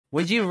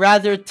Would you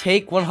rather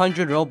take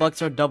 100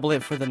 Robux or double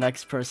it for the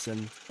next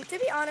person? To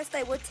be honest,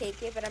 I would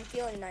take it, but I'm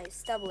feeling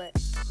nice. Double it.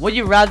 Would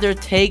you rather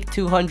take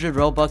 200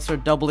 Robux or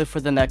double it for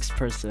the next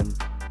person?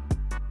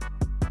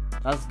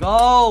 Let's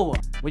go!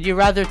 Would you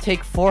rather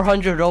take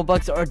 400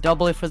 Robux or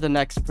double it for the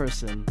next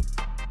person?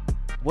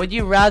 Would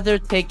you rather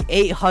take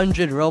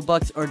 800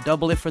 Robux or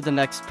double it for the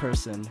next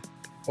person?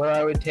 Well,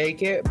 I would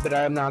take it, but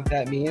I'm not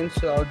that mean,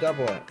 so I'll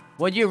double it.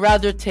 Would you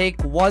rather take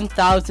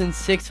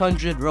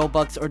 1,600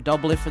 Robux or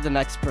double it for the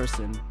next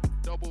person?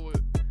 Double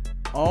it.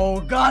 Oh,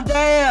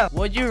 goddamn!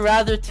 Would you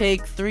rather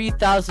take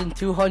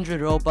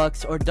 3,200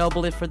 Robux or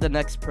double it for the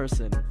next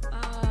person?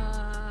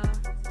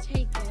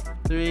 Take it.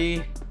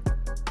 3,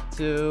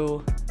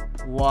 2,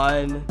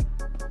 1.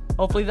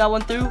 Hopefully that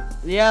went through.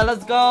 Yeah,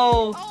 let's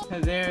go.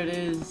 And there it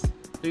is.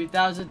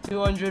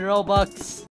 3,200 Robux.